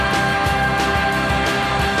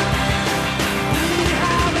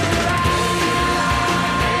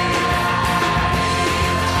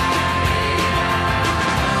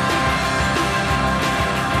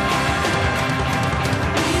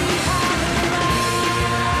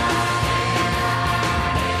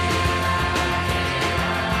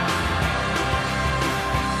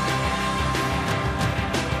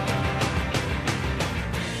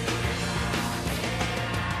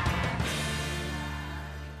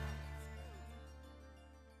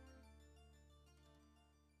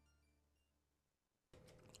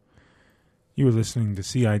You were listening to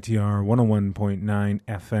CITR 101.9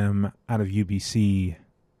 FM out of UBC.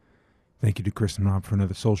 Thank you to Chris and Rob for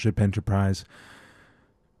another Soulship Enterprise,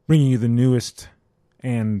 bringing you the newest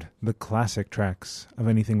and the classic tracks of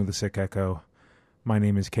anything with a sick echo. My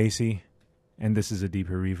name is Casey, and this is a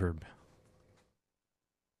Deeper Reverb.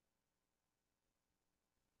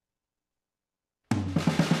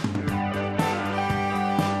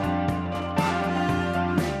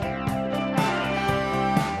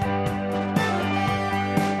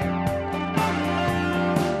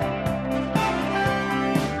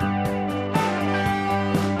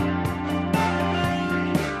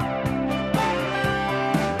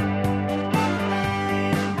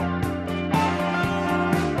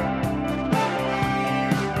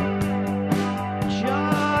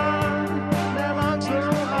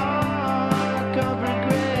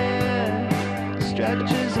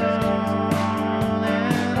 Sometimes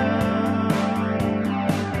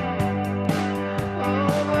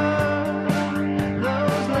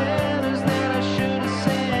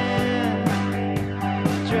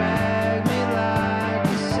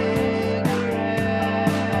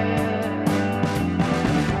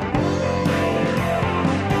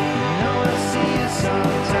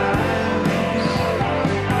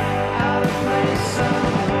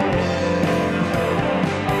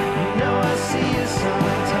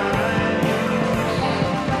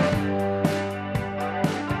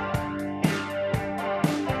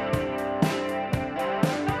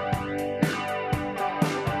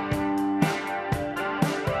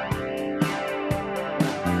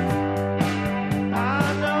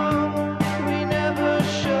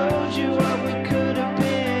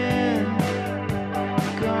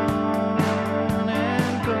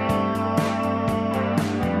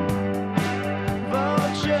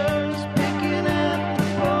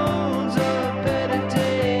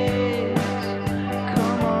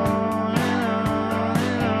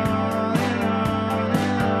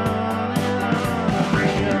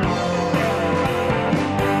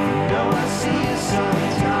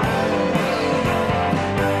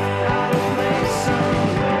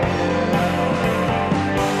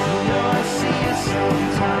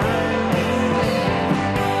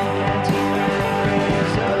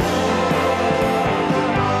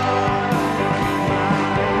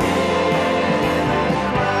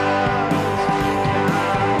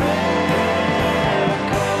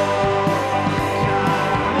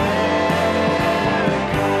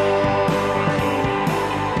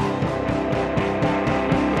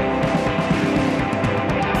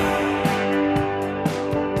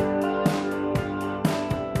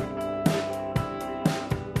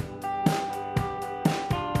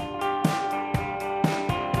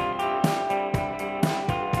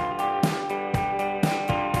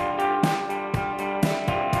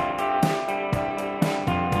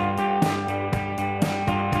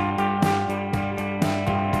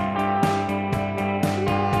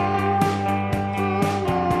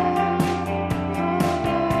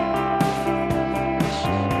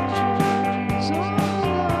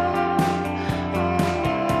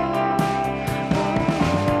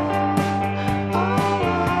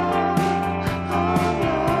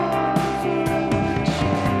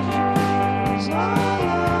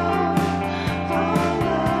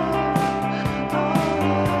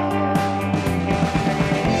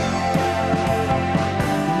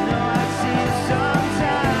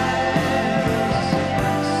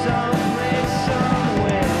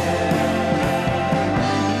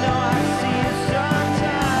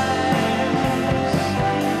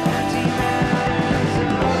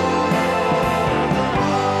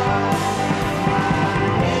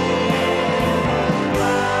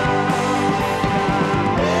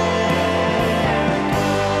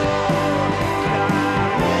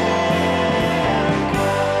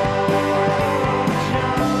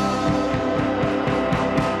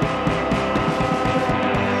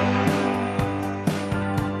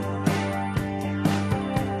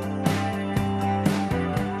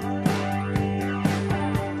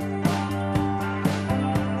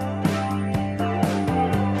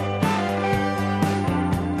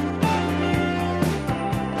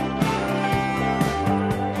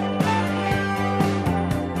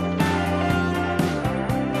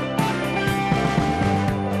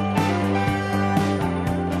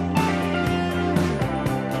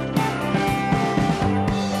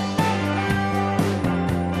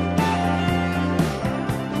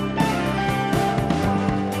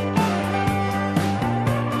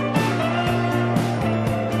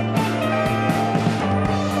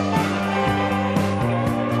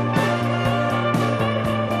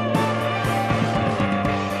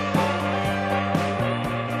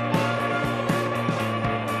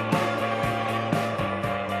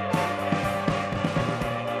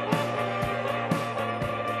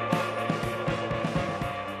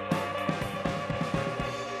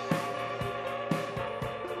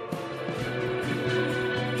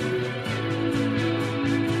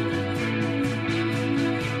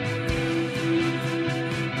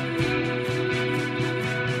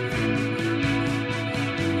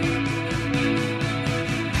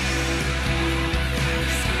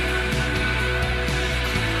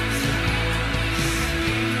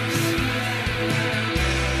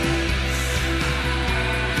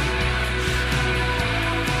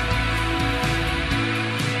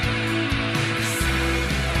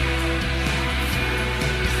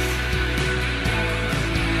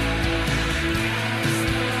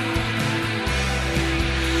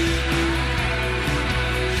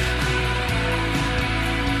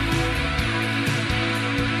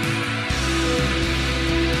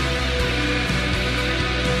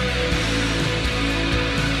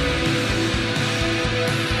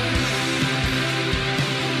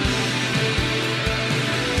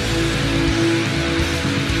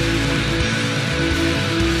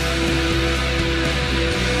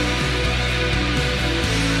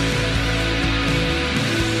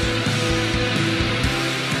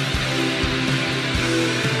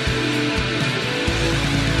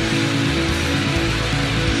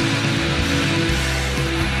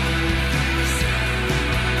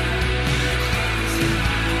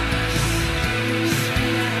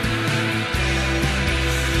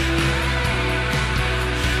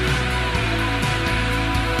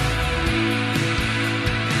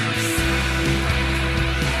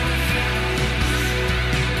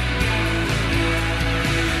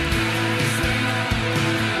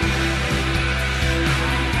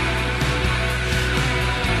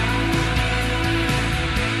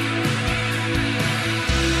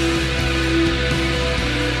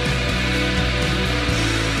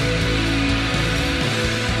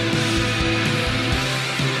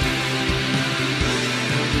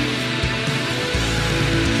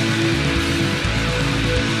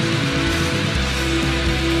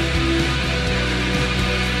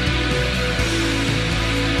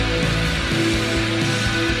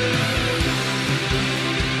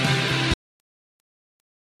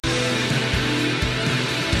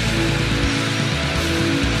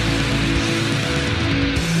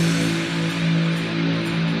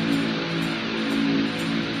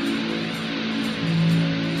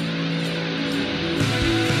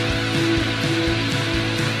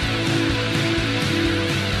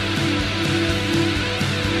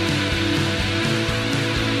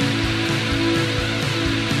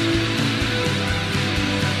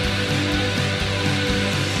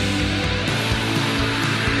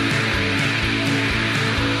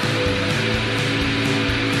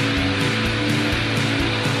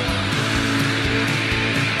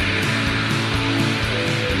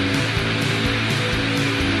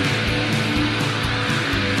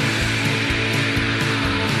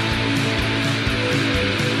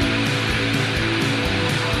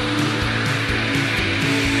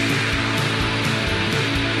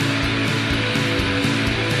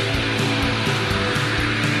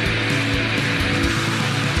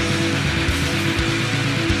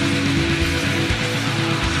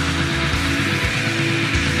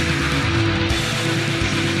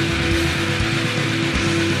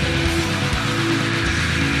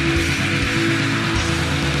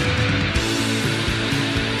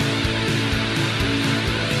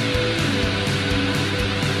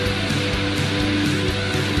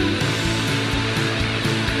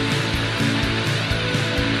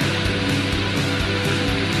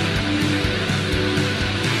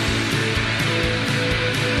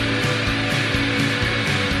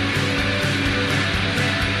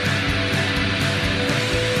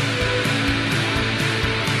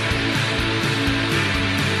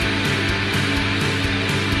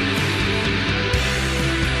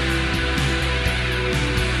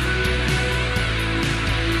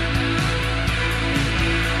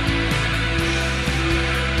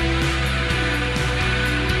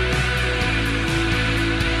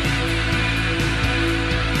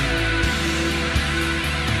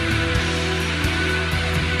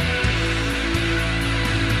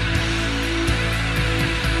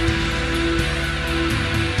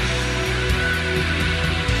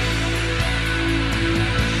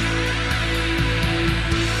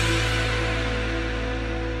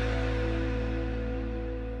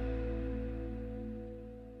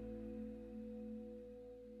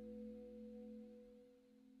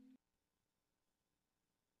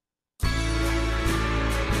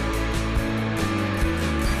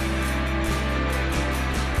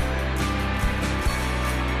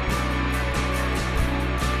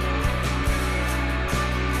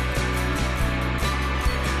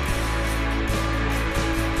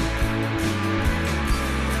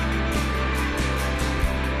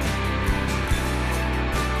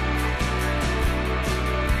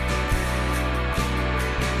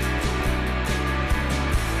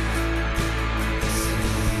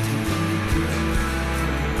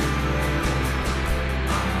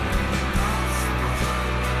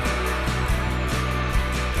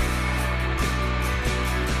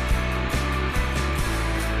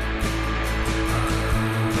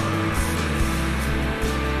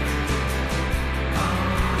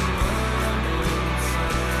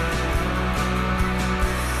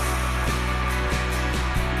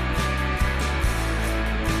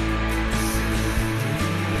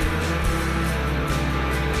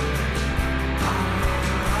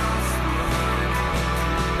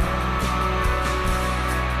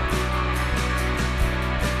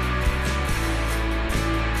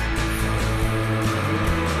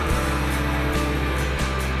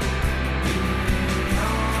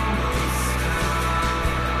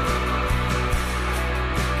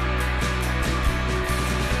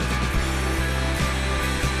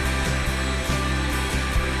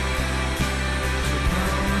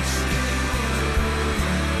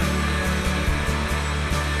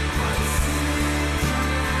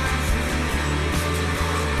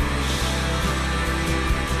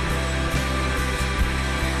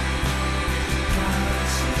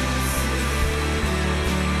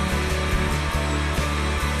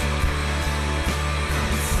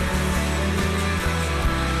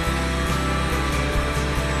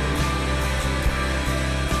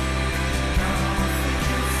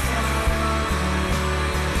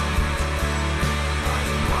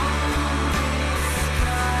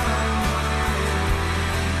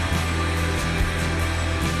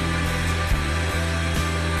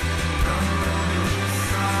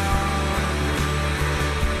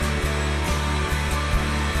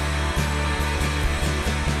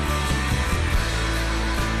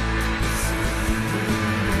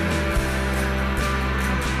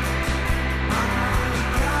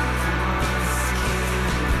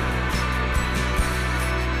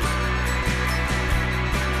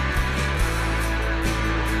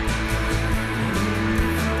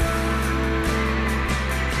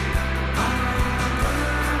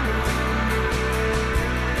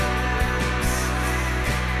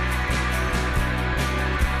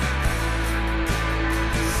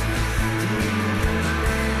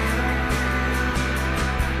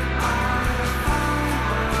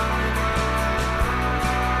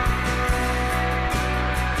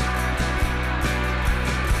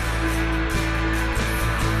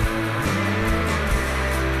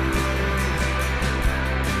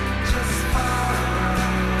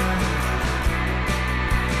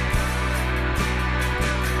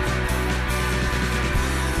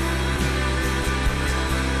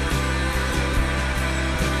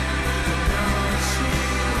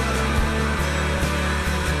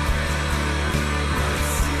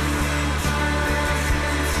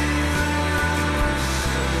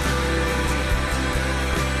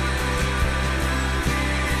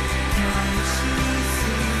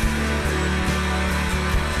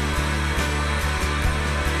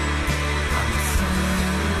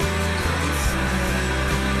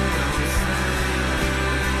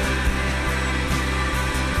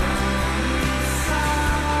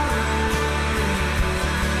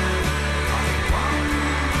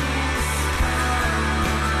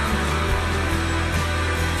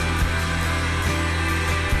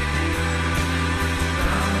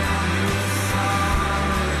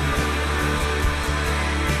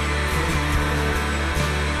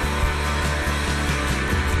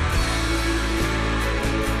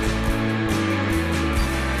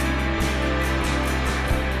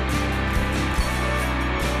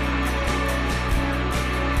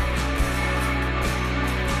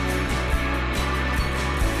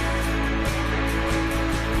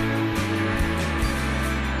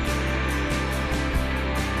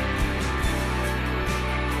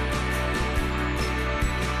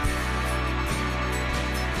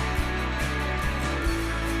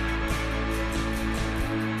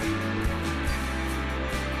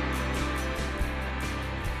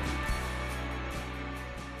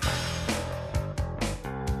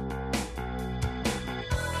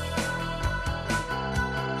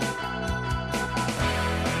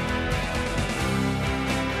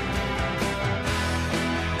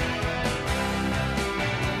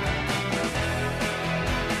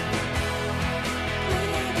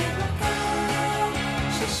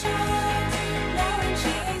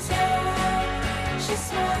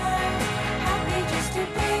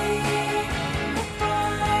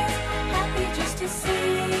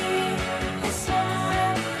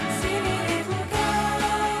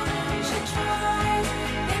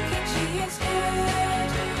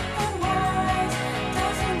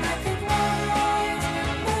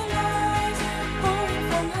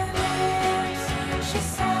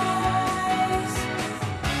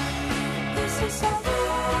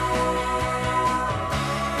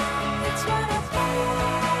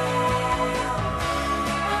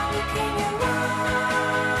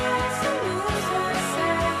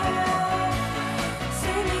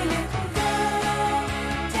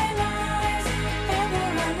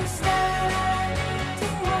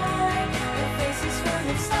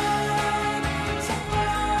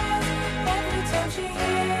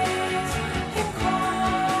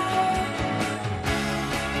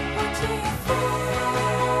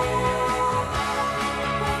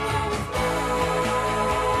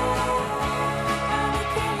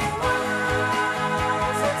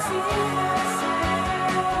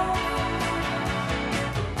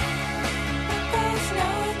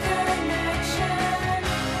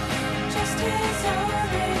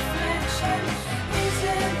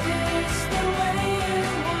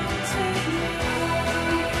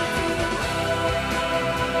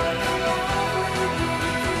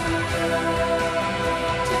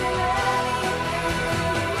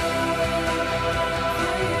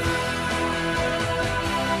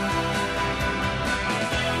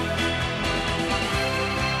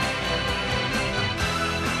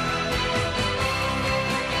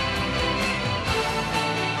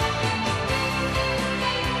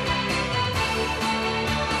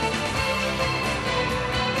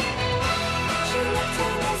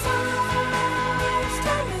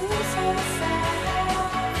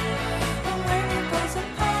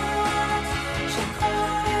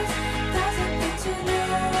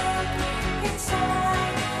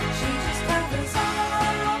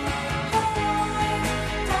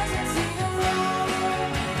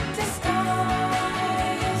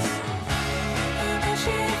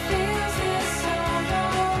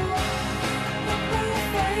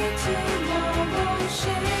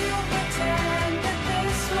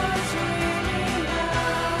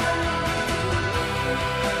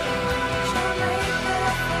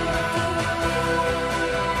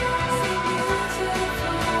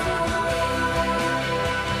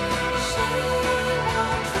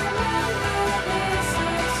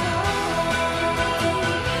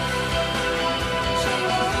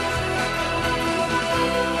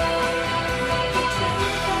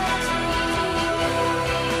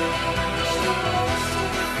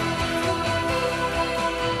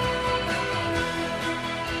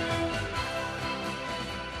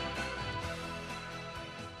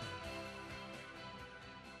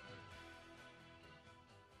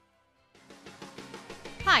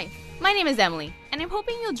Hi, my name is Emily, and I'm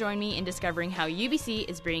hoping you'll join me in discovering how UBC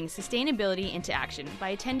is bringing sustainability into action by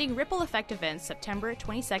attending Ripple Effect events September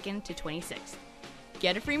 22nd to 26th.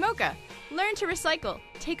 Get a free mocha, learn to recycle,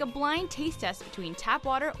 take a blind taste test between tap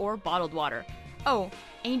water or bottled water. Oh,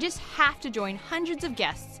 and you just have to join hundreds of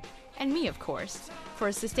guests, and me of course, for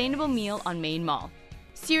a sustainable meal on Main Mall.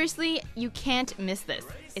 Seriously, you can't miss this.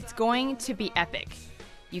 It's going to be epic.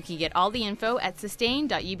 You can get all the info at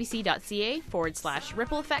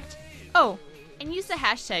sustain.ubc.ca/ripple effect. Oh, and use the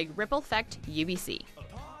hashtag RippleEffectUBC.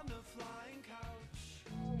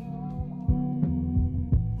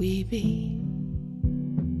 We be,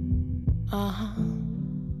 A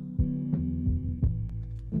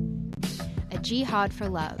jihad for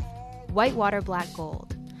love, Whitewater Black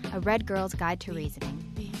Gold, A Red Girl's Guide to Reasoning,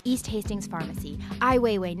 East Hastings Pharmacy, Ai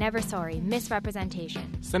Weiwei, Never Sorry, Misrepresentation.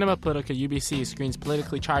 Cinema Politica UBC screens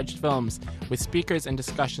politically charged films with speakers and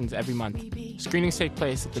discussions every month. Screenings take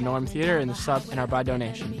place at the Norm Theatre in the Sub and are by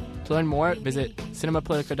donation. To learn more, visit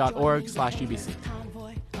cinemapolitica.org/UBC.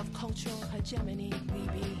 convoy of cultural hegemony. We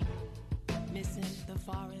be missing the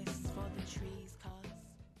forest for the trees.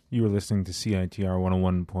 You are listening to CITR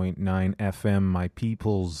 101.9 FM, my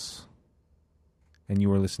peoples. And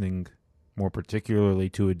you are listening more particularly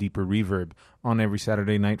to A Deeper Reverb on every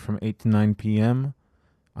Saturday night from 8 to 9 p.m.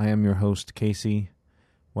 I am your host, Casey.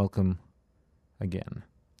 Welcome again.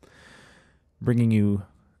 Bringing you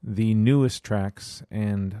the newest tracks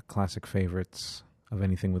and classic favorites of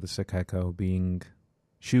anything with a sick echo, being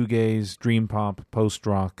shoegaze, dream pop,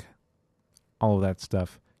 post-rock, all of that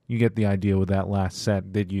stuff. You get the idea with that last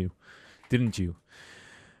set, didn't you?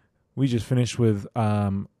 We just finished with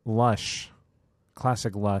Lush,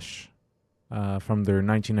 classic Lush, from their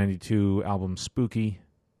 1992 album Spooky.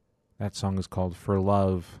 That song is called For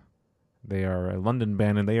Love. They are a London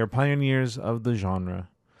band, and they are pioneers of the genre.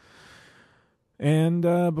 And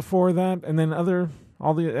before that, and then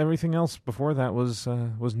everything else before that was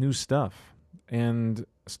new stuff, and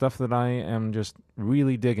stuff that I am just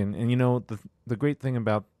really digging. And the great thing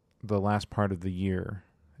about the last part of the year,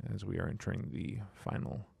 as we are entering the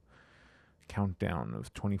final countdown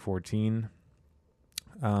of 2014,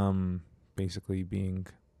 basically being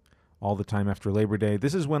all the time after Labor Day,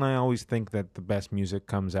 this is when I always think that the best music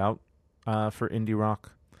comes out for indie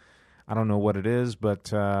rock. I don't know what it is,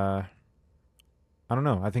 but I don't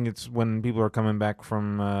know. I think it's when people are coming back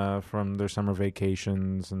from their summer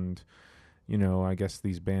vacations, and I guess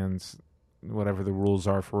these bands, whatever the rules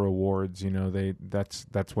are for awards,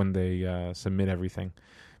 that's when they submit everything,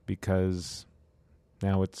 because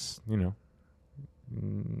now it's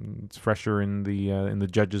it's fresher in the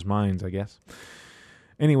judges' minds, I guess.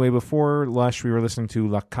 Anyway, before Lush, we were listening to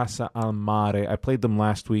La Casa al Mare. I played them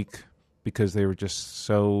last week because they were just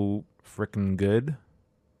so frickin' good.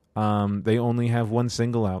 They only have one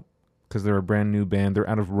single out because they're a brand new band. They're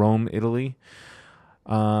out of Rome, Italy.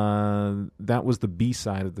 That was the B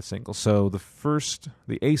side of the single. So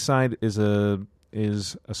the A side is a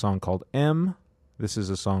song called M. This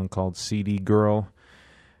is a song called CD Girl,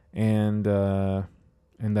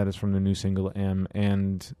 and that is from the new single M.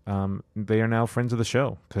 And they are now friends of the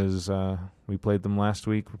show because we played them last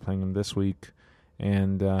week. We're playing them this week,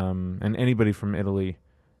 and anybody from Italy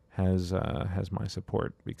has my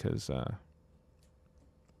support because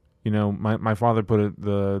my father put it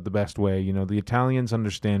the best way. The Italians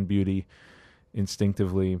understand beauty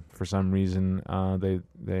instinctively for some reason.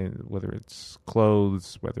 They whether it's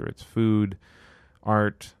clothes, whether it's food,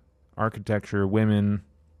 art, architecture, women,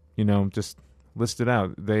 just list it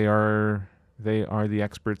out. They are the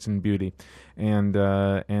experts in beauty, and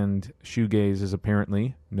shoegaze is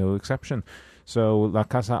apparently no exception. So La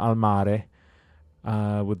Casa al Mare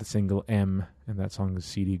with the single M, and that song is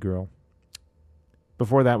CD Girl.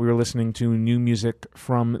 Before that, we were listening to new music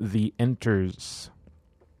from The Enters.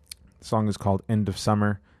 The song is called End of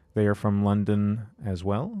Summer. They are from London as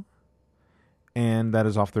well, and that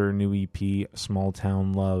is off their new EP, Small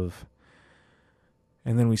Town Love.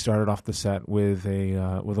 And then we started off the set with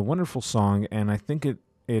a wonderful song, and I think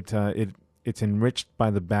it's enriched by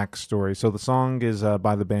the backstory. So the song is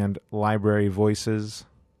by the band Library Voices.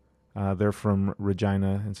 They're from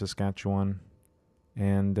Regina in Saskatchewan,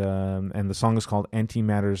 and the song is called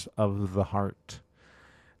Antimatters of the Heart.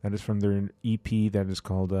 That is from their EP that is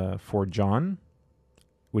called For John,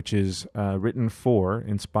 which is written for,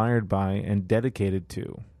 inspired by, and dedicated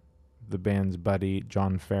to the band's buddy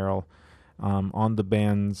John Farrell. On the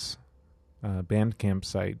band's Bandcamp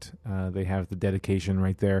site, they have the dedication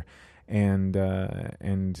right there, and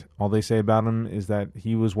all they say about him is that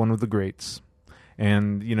he was one of the greats.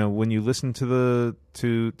 And when you listen to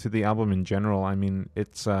the album in general, I mean,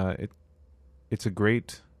 it's a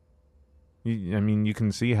great. You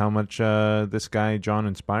can see how much this guy John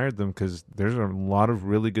inspired them, because there's a lot of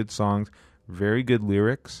really good songs, very good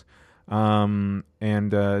lyrics, and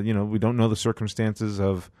we don't know the circumstances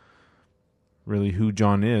of really who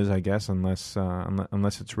John is, I guess, unless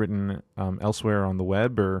it's written elsewhere on the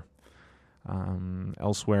web or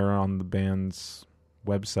elsewhere on the band's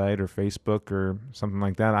website or Facebook or something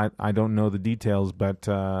like that. I don't know the details, but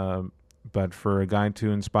for a guy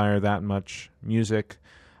to inspire that much music,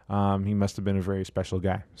 he must have been a very special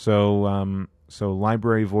guy. So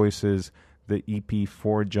Library Voices, the EP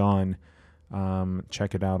For John,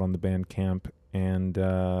 check it out on the Bandcamp,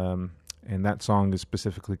 and that song is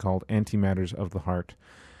specifically called Antimatters of the Heart.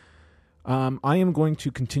 I am going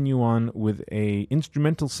to continue on with a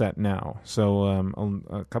instrumental set now. So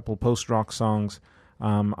a couple post-rock songs.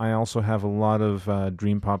 I also have a lot of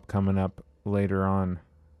dream pop coming up later on.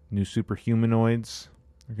 New Superhumanoids.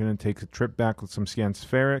 We're going to take a trip back with some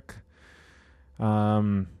Scanspheric.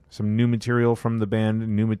 Some new material from the band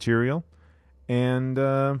New Material. And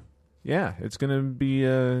it's going to be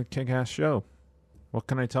a kick-ass show. What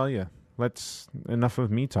can I tell you? Enough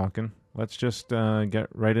of me talking. Let's just get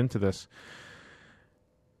right into this.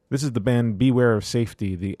 This is the band Beware of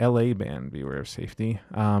Safety, the LA band Beware of Safety.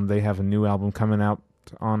 They have a new album coming out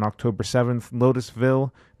on October 7th,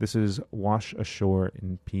 Lotusville. This is Wash Ashore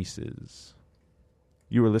in Pieces.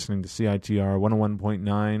 You are listening to CITR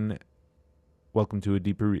 101.9. Welcome to A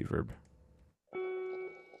Deeper Reverb.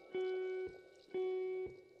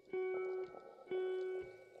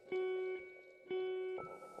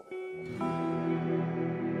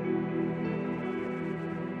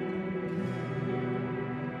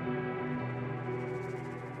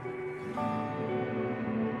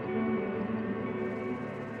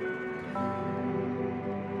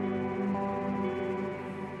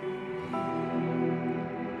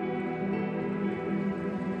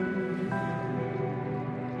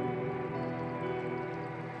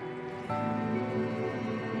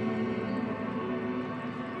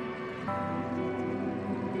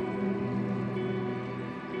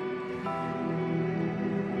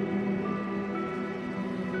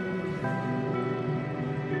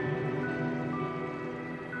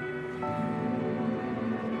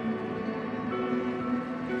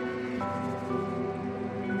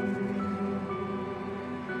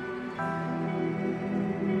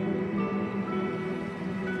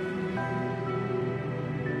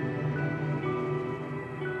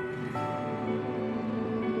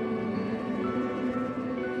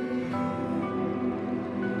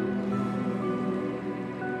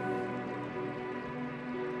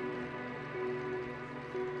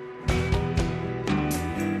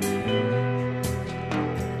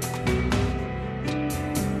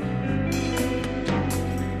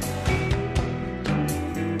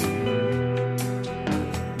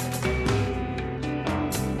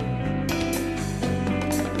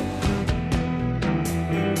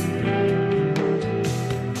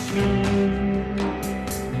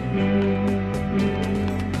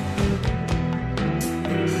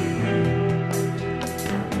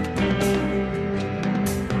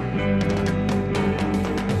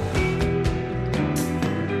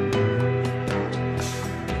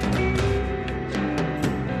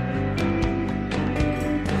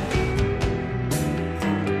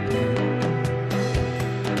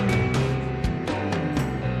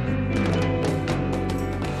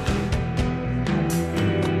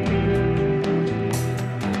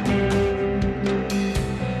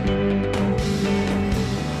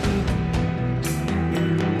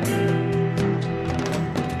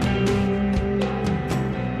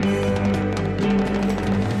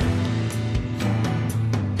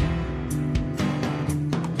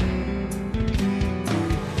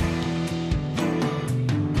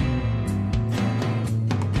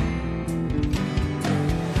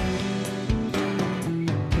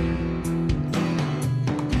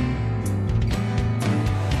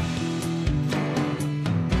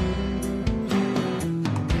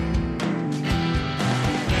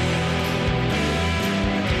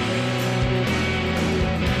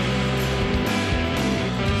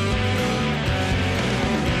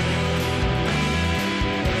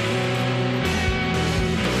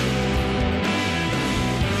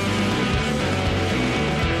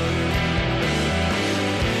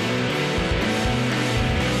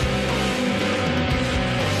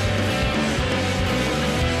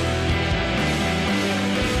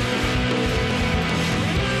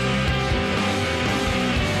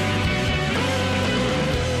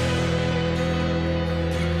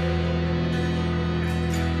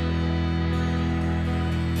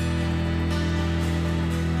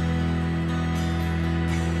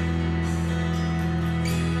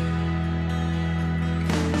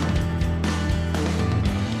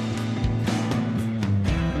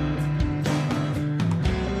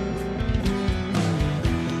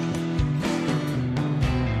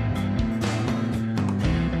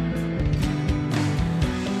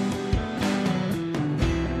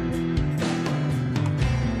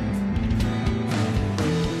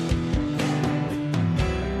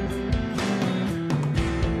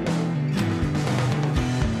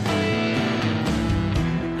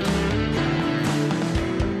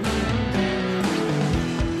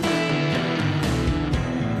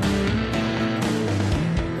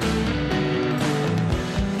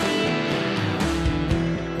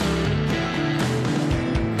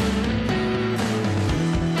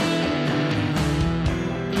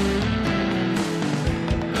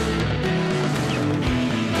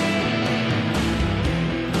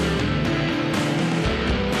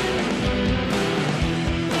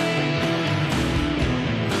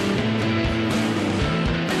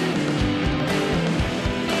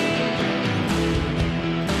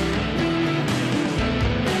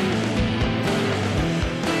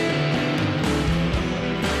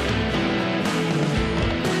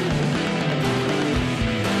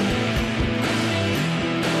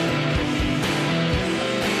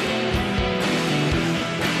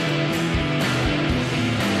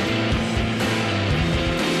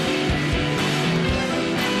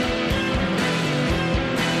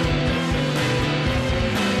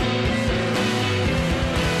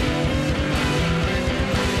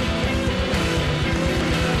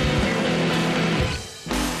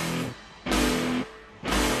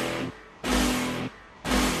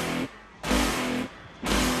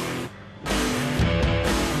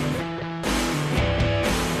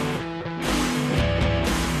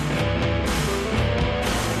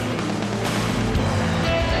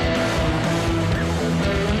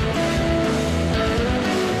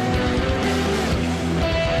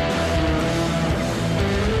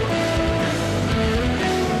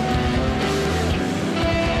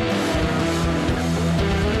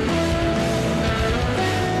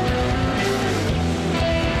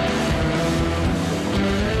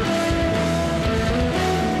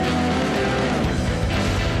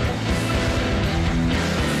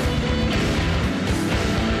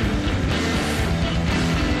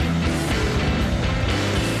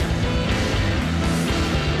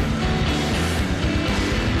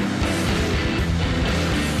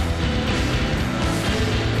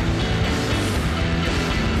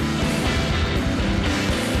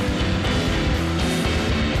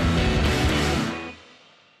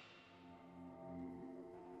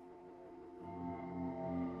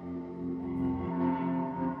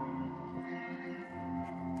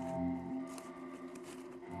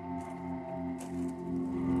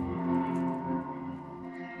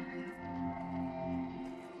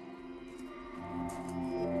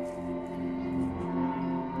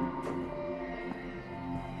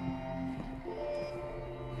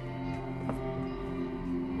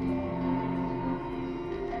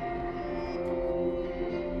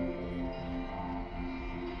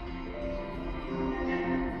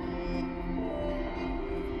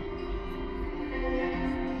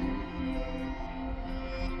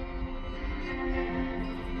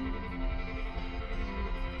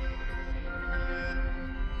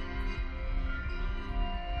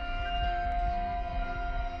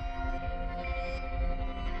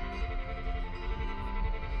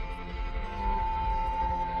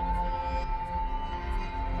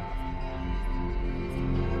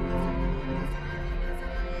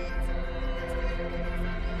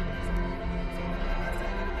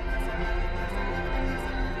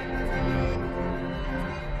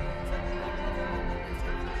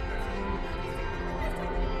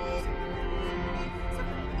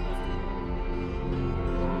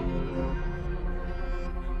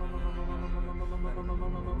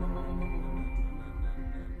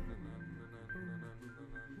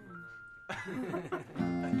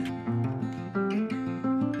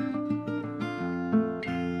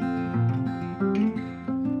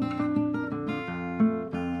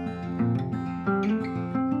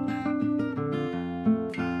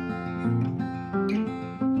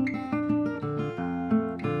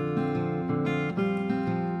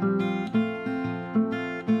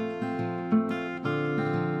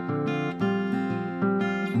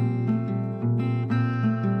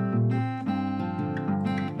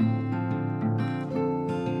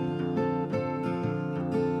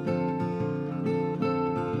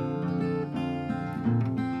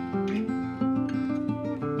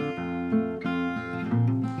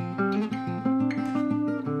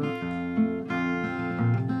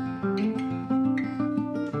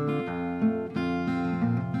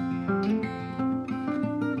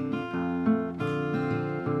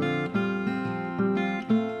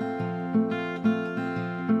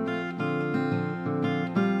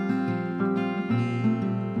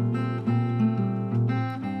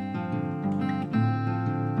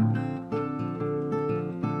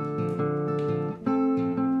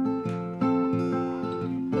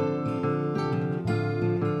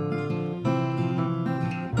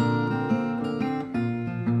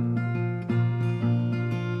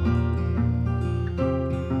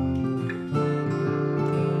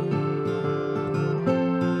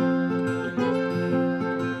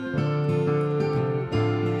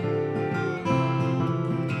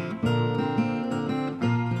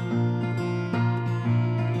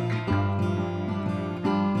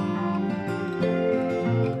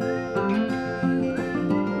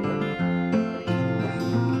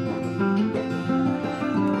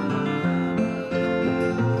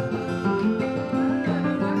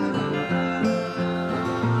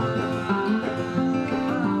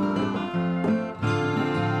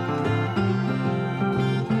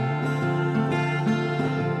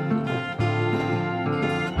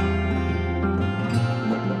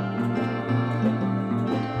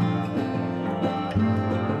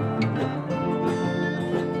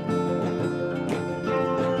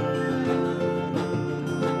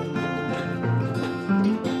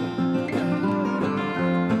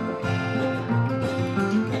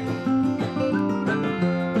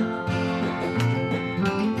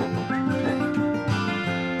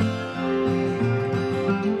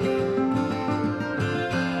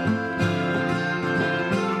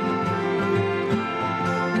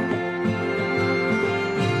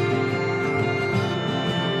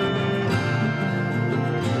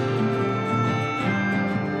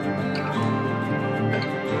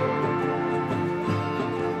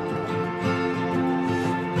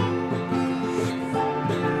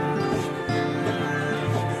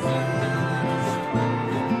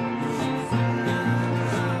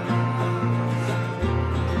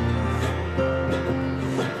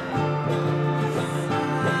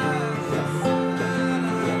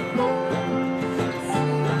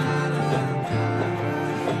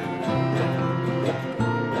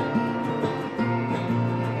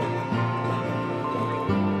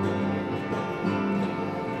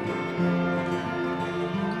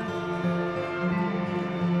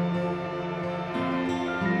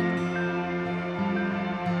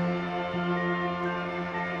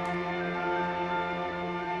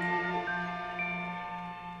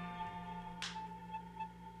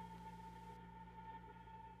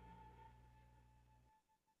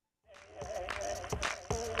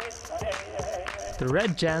 The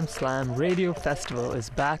Red Jam Slam Radio Festival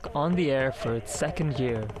is back on the air for its second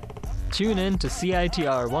year. Tune in to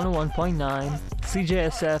CITR 101.9,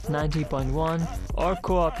 CJSF 90.1, or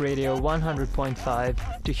Co-op Radio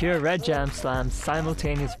 100.5 to hear Red Jam Slam's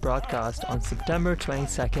simultaneous broadcast on September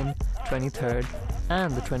 22nd, 23rd,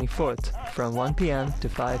 and the 24th from 1 p.m. to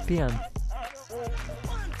 5 p.m.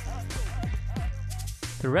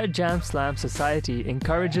 The Red Jam Slam Society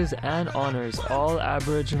encourages and honors all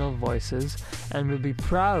Aboriginal voices and will be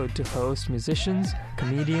proud to host musicians,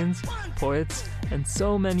 comedians, poets, and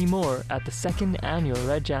so many more at the second annual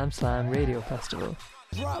Red Jam Slam Radio Festival.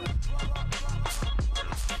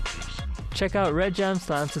 Check out Red Jam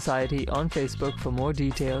Slam Society on Facebook for more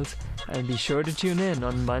details and be sure to tune in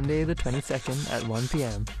on Monday the 22nd at 1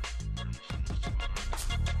 p.m.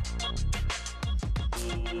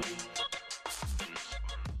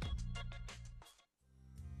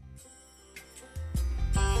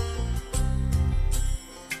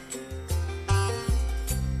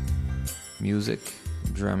 Music,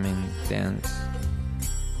 drumming, dance,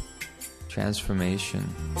 transformation,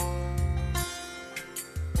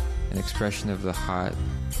 an expression of the heart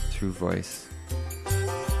through voice,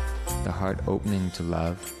 the heart opening to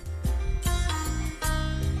love,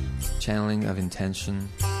 channeling of intention,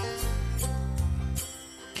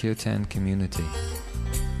 kirtan community,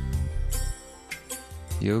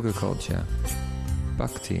 yoga culture,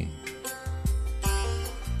 bhakti,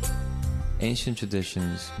 ancient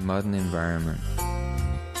traditions, modern environment,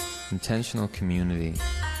 intentional community,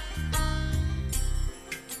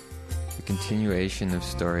 the continuation of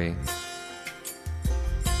story,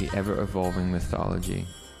 the ever-evolving mythology,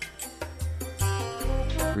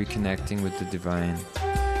 reconnecting with the divine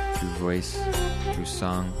through voice, through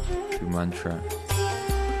song, through mantra,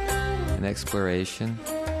 an exploration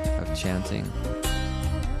of chanting.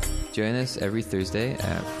 Join us every Thursday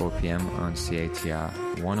at 4 p.m. on CATR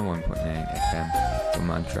 101.9 FM for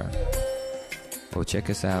Mantra. Or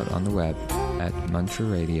check us out on the web at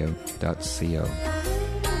mantraradio.co.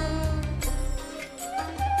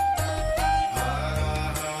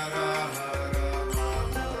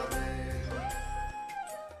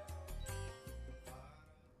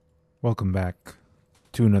 Welcome back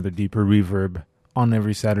to another Deeper Reverb on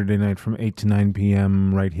every Saturday night from 8 to 9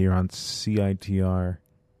 p.m. right here on CITR.ca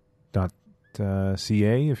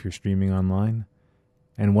if you're streaming online,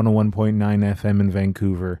 and 101.9 FM in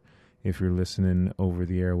Vancouver if you're listening over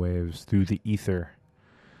the airwaves through the ether.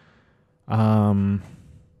 We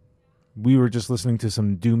were just listening to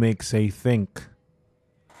some Do Make Say Think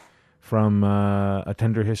from A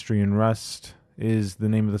Tender History in Rust is the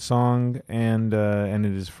name of the song, and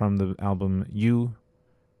it is from the album You're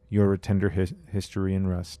a Tender History in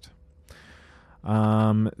Rust.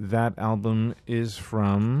 That album is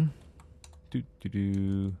from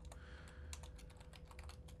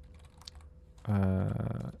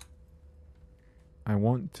I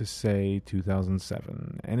want to say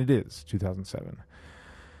 2007, and it is 2007.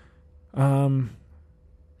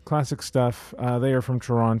 Classic stuff. They are from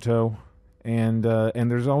Toronto. And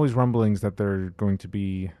there's always rumblings that they're going to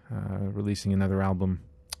be releasing another album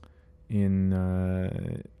in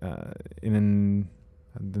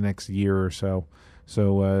the next year or so.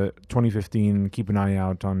 So 2015, keep an eye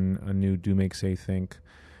out on a new Do Make Say Think.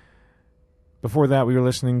 Before that, we were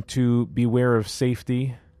listening to Beware of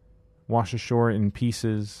Safety, Wash Ashore in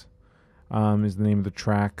Pieces is the name of the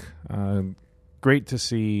track. Great to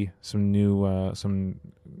see some new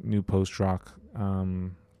post-rock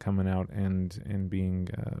coming out and being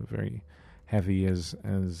very heavy as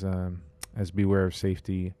Beware of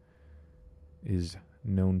Safety is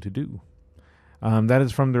known to do. That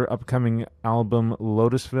is from their upcoming album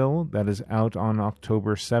Lotusville. That is out on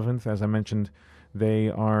October 7th. As I mentioned, they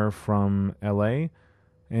are from LA,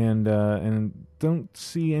 and don't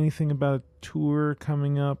see anything about a tour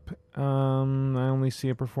coming up. I only see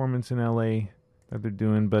a performance in LA that they're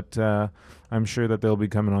doing, but I'm sure that they'll be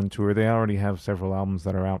coming on tour. They already have several albums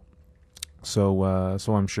that are out, so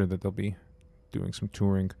I'm sure that they'll be doing some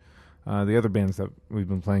touring. The other bands that we've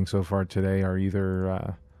been playing so far today are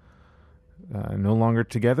either no longer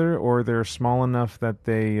together, or they're small enough that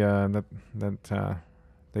they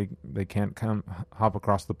can't hop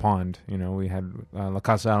across the pond. You know, we had La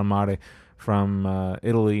Casa al Mare from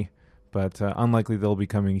Italy, but unlikely they'll be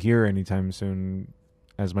coming here anytime soon,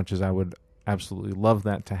 as much as I would absolutely love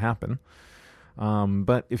that to happen.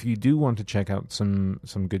 But if you do want to check out some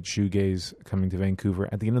good shoegaze coming to Vancouver,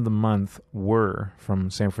 at the end of the month, Were from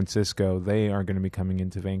San Francisco, they are going to be coming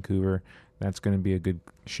into Vancouver. That's going to be a good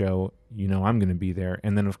show. You know I'm going to be there.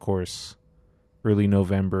 And then, of course, early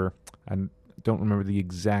November, I don't remember the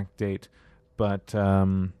exact date, but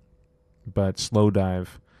Slow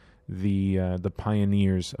Dive, the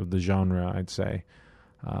pioneers of the genre, I'd say.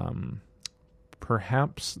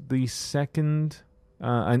 Perhaps the second.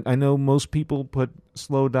 I know most people put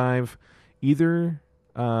Slow Dive either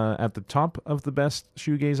at the top of the best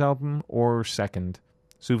shoegaze album or second.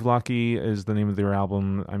 Souvlaki is the name of their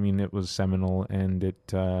album. I mean, it was seminal, and it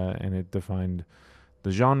defined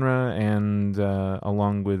the genre, and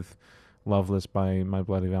along with Loveless by My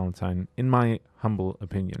Bloody Valentine, in my humble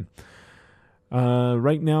opinion.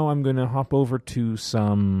 Right now, I'm going to hop over to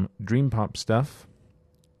some dream pop stuff.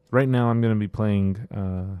 Right now, I'm going to be playing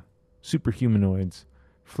Superhumanoids.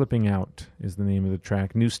 Flipping Out is the name of the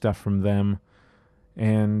track. New stuff from them.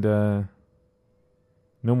 And no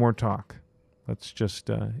more talk. Let's just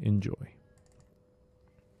enjoy.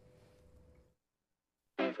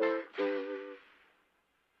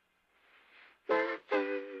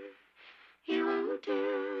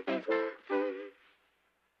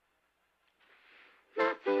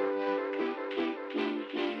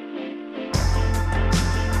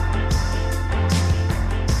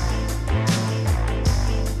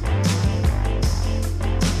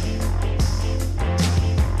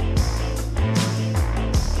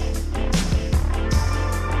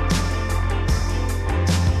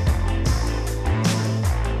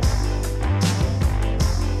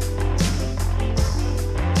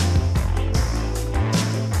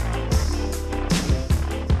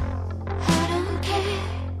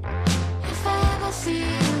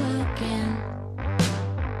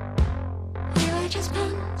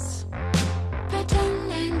 dance,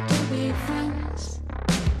 pretending to be friends.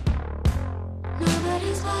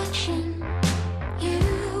 Nobody's watching you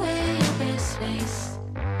wear your best face.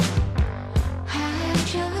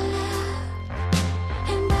 Hide your love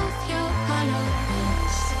in both your hollow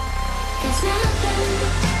hands. There's nothing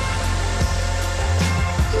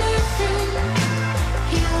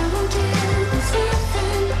you won't do. There's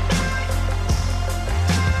nothing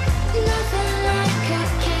that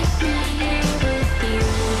could keep me here with you.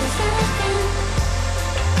 There's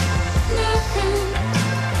nothing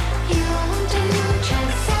you won't do.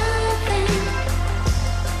 Just something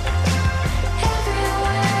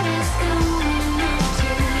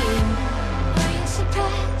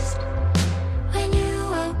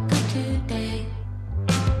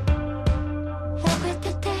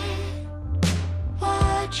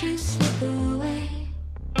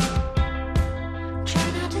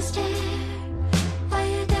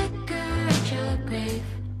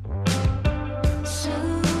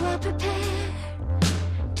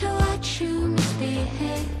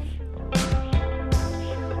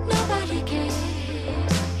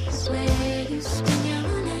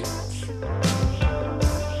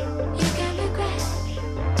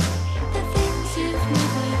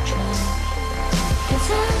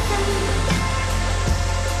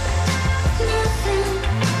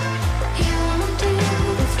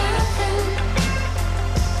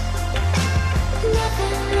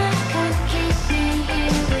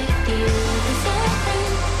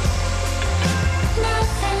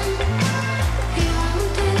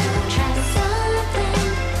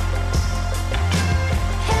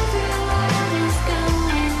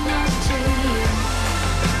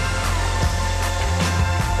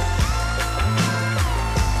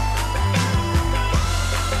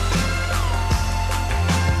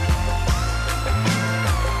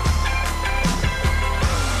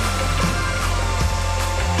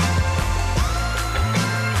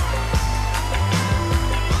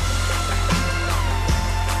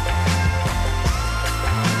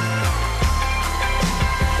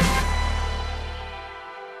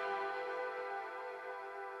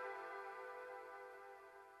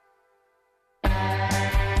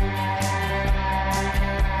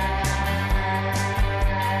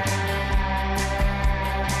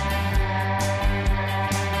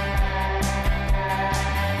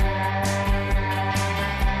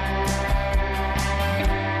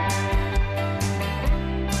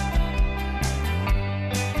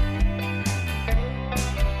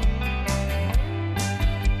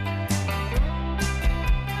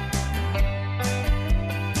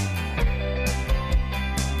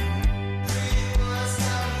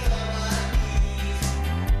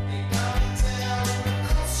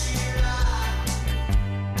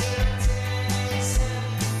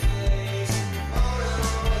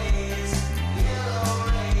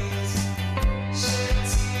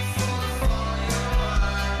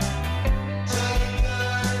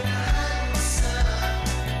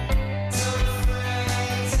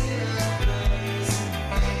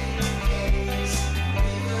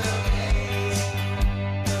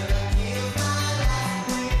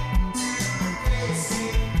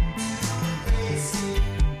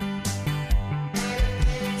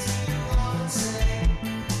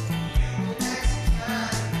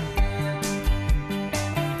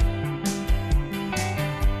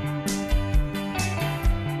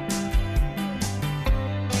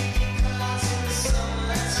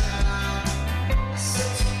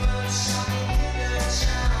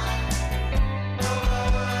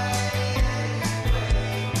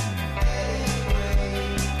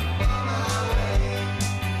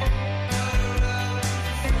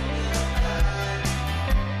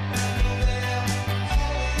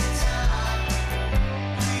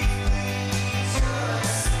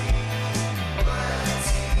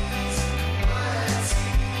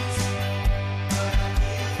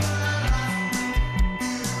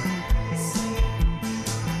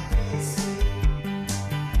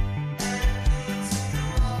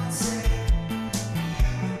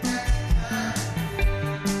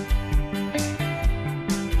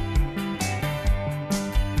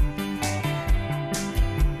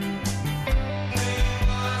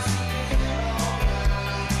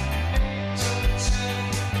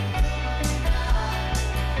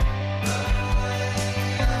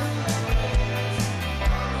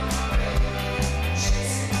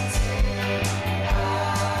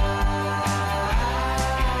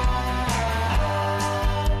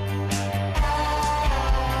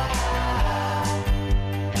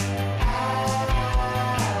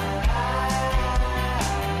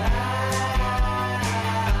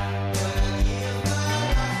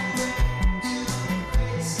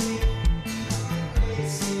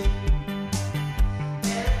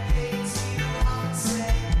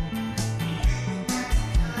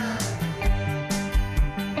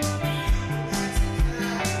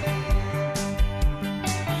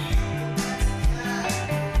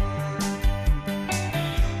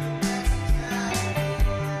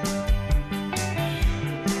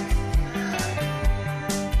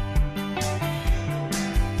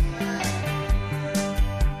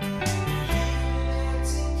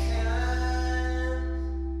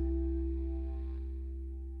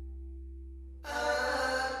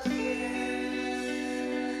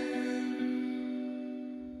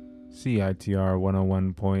CITR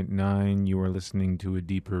 101.9. You are listening to A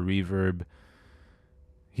Deeper Reverb.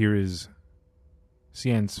 Here is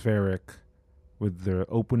Cianspheric with their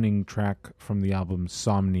opening track from the album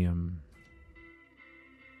Somnium.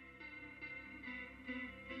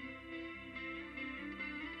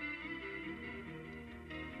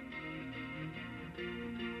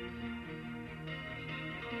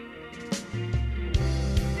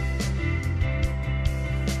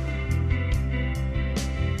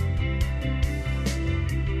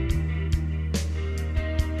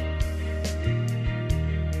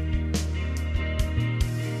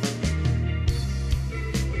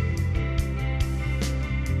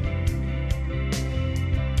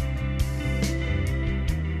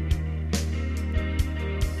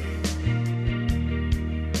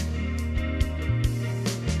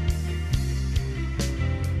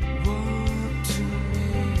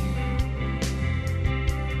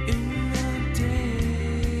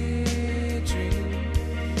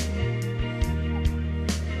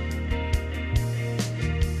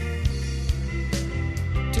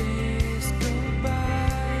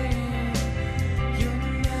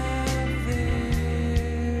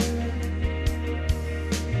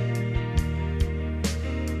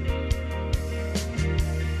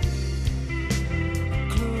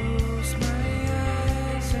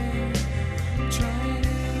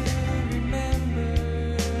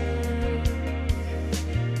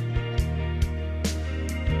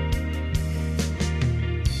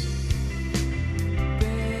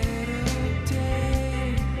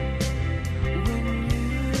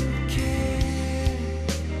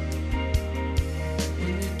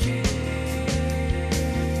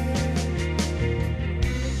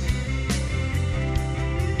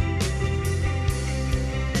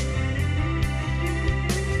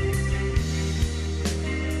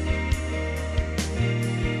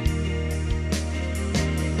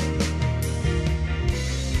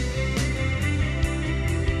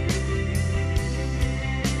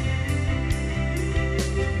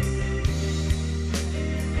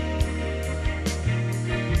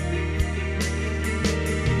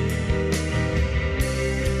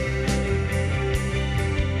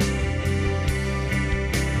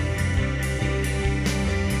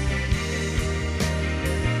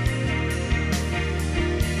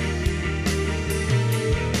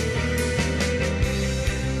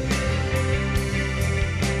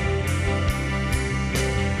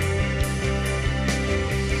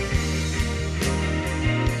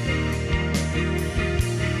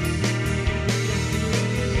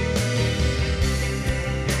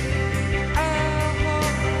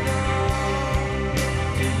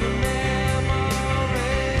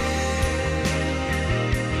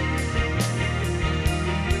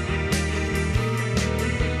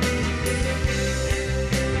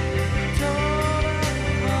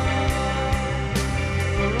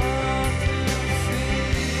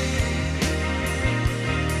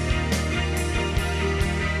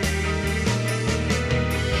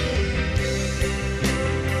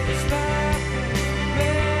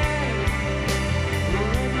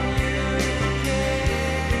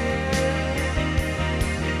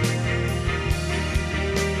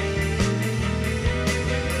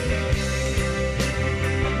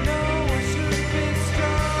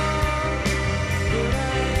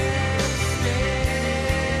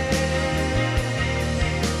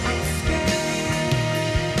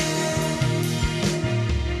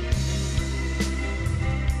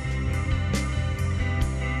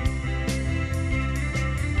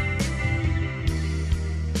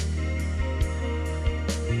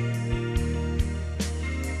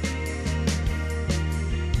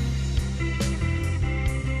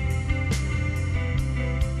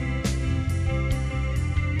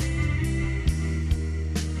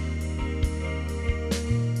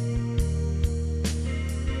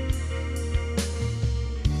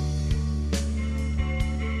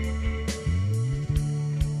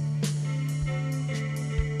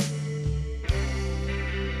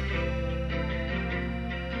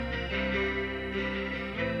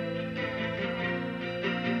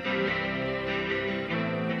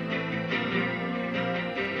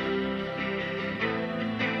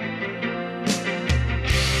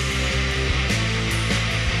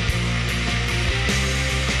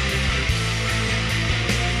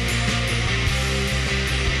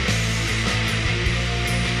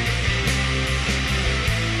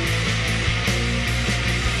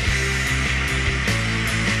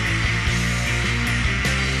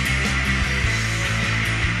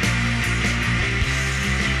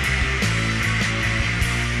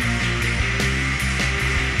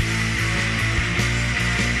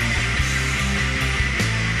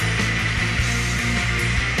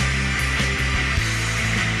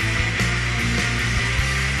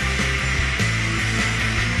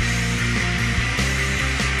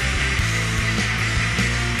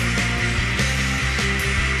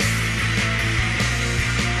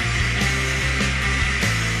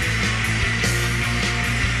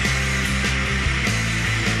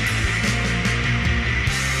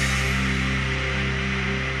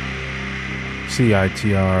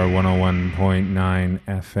 CITR 101.9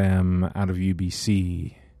 FM out of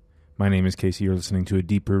UBC. My name is Casey. You're listening to A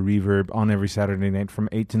Deeper Reverb on every Saturday night from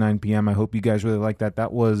 8 to 9 p.m. I hope you guys really like that.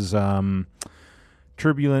 That was Turbulent /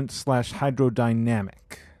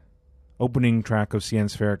 Hydrodynamic, opening track of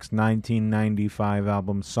Ciensferic's 1995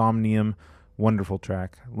 album Somnium. Wonderful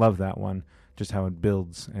track. Love that one. Just how it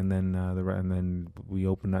builds, and then we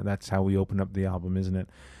open up. That's how we open up the album, isn't it?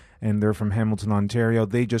 And they're from Hamilton, Ontario.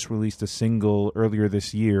 They just released a single earlier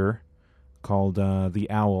this year called The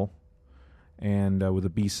Owl, and with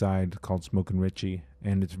a B-side called Smokin' Richie.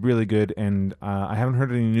 And it's really good, and I haven't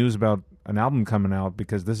heard any news about an album coming out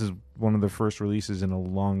because this is one of the first releases in a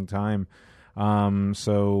long time. But,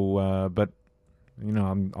 you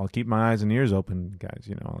know, I'll keep my eyes and ears open, guys,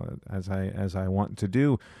 you know, as I want to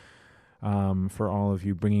do for all of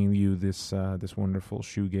you, bringing you this wonderful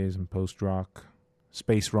shoegaze and post-rock,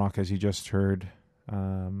 space rock, as you just heard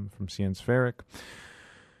from Ciensferic.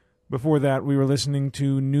 Before that, we were listening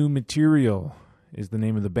to New Material is the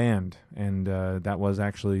name of the band, and that was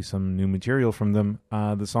actually some new material from them.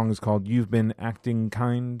 The song is called You've Been Acting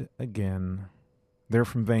Kind Again. They're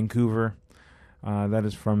from Vancouver. That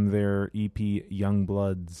is from their EP Young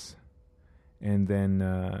Bloods. And then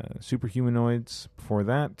Superhumanoids before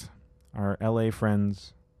that, our LA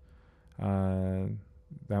friends.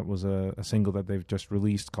 That was a single that they've just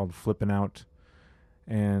released called Flippin' Out.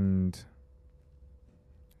 And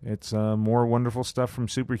it's more wonderful stuff from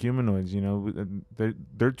Superhumanoids. You know,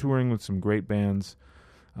 they're touring with some great bands.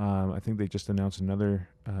 I think they just announced another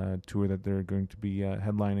tour that they're going to be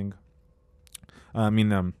headlining.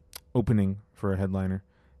 Opening for a headliner.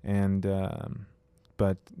 And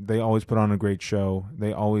but they always put on a great show.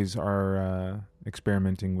 They always are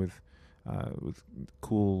experimenting with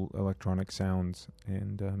cool electronic sounds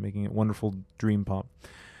and making it wonderful dream pop.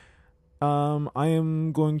 I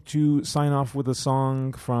am going to sign off with a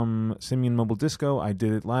song from Simian Mobile Disco. I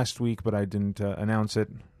did it last week, but I didn't announce it.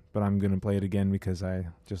 But I'm going to play it again because I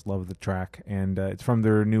just love the track. And it's from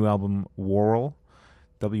their new album, Whorl,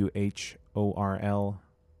 WHORL.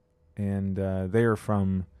 And they're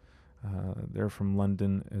from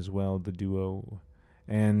London as well, the duo.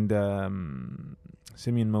 And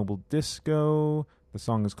Simian Mobile Disco. The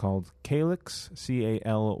song is called Calyx,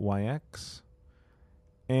 Calyx.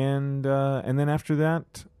 And then after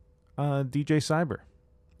that, DJ Cyber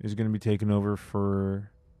is going to be taking over for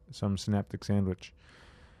some Synaptic Sandwich.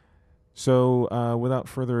 So without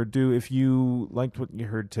further ado, if you liked what you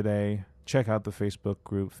heard today, check out the Facebook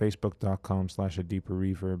group,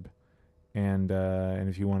 facebook.com/adeeperreverb. And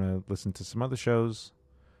if you want to listen to some other shows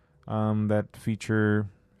that feature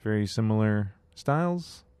very similar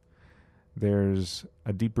styles, there's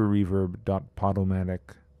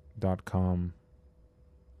adeeperreverb.podomatic.com.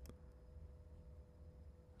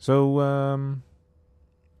 So,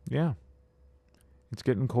 yeah. It's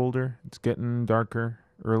getting colder. It's getting darker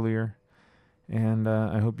earlier. And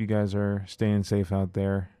I hope you guys are staying safe out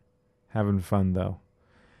there. Having fun, though.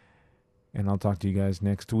 And I'll talk to you guys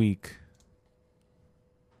next week.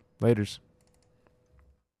 Laters.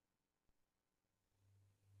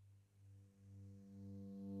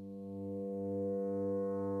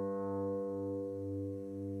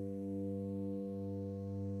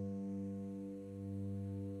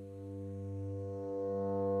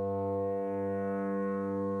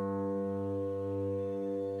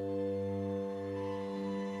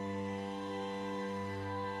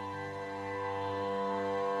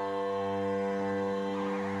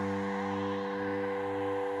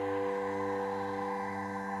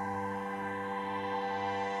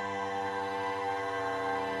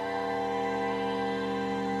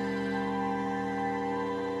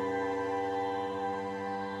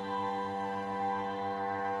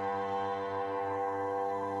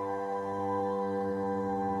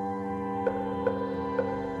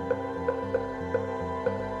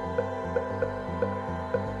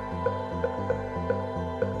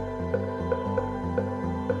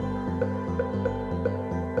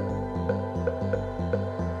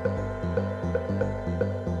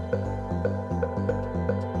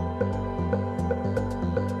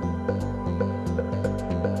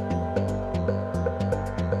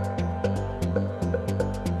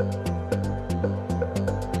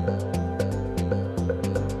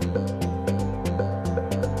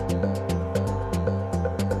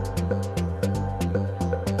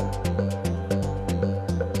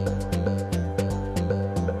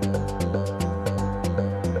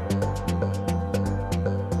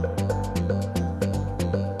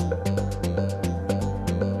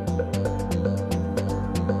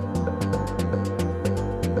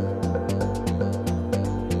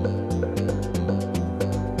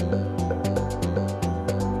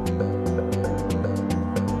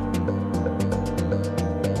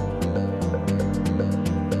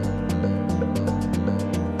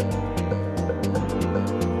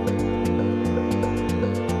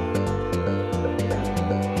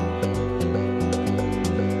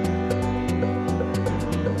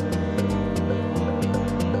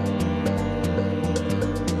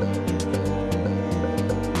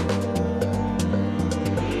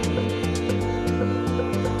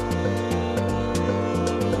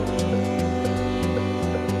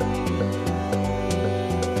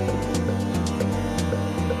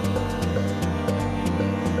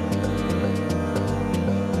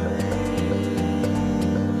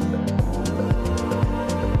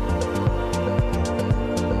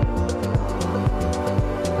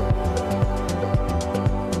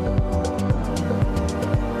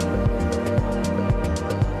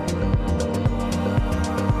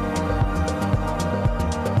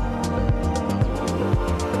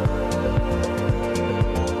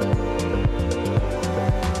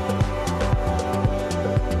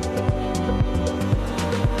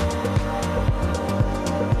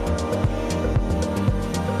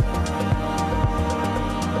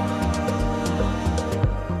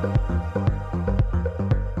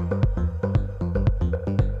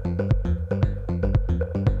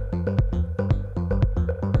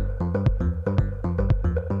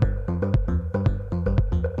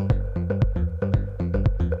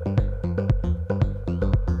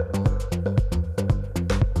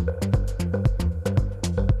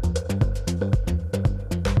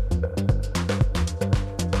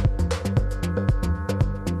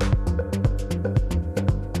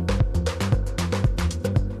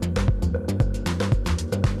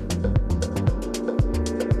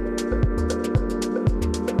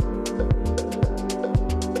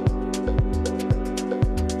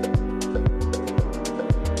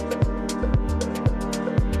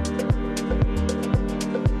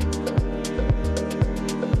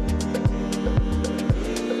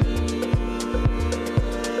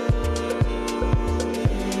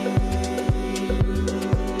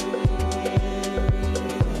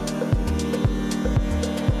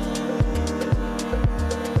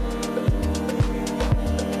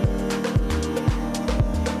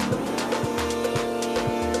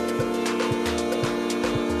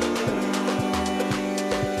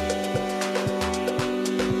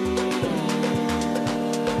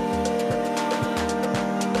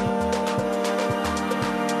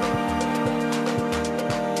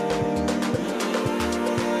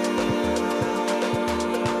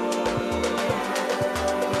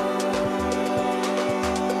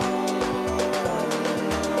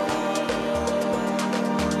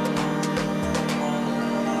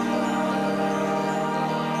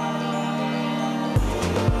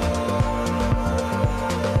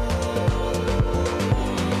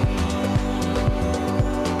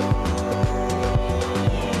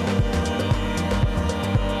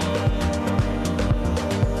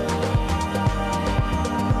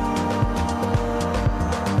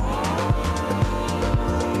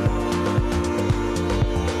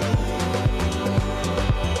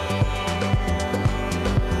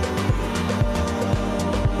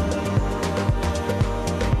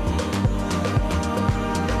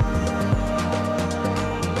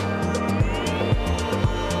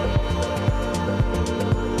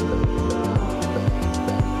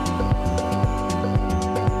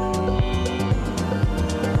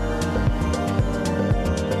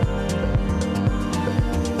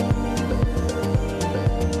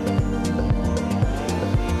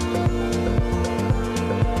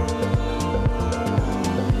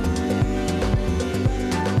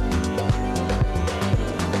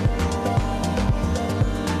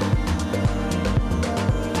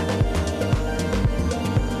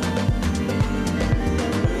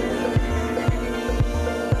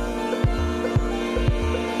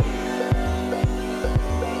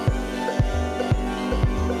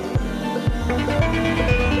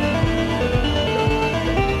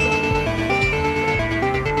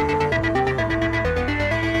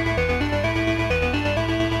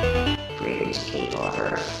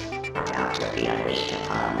 unleash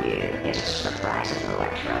upon you is a surprise of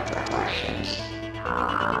electro-proportions.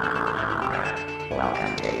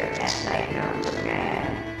 Welcome to your best night known to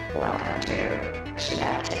man. Welcome to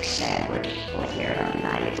Synaptic Sandwich with your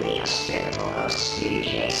unnaively hospitable host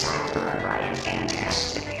DJ Cypher Brian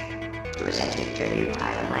Fantastic. Presented to you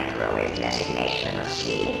by the microwave designation of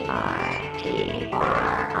CITR,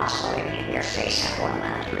 oscillating in your face at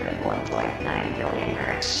 101.9 billion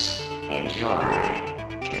hertz. Enjoy.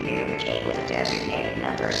 Communicate with the designated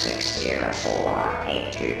number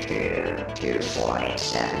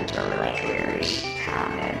 604-822-2487 to relay queries,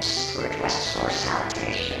 comments, requests, or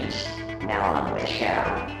salutations. Now on with the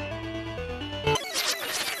show.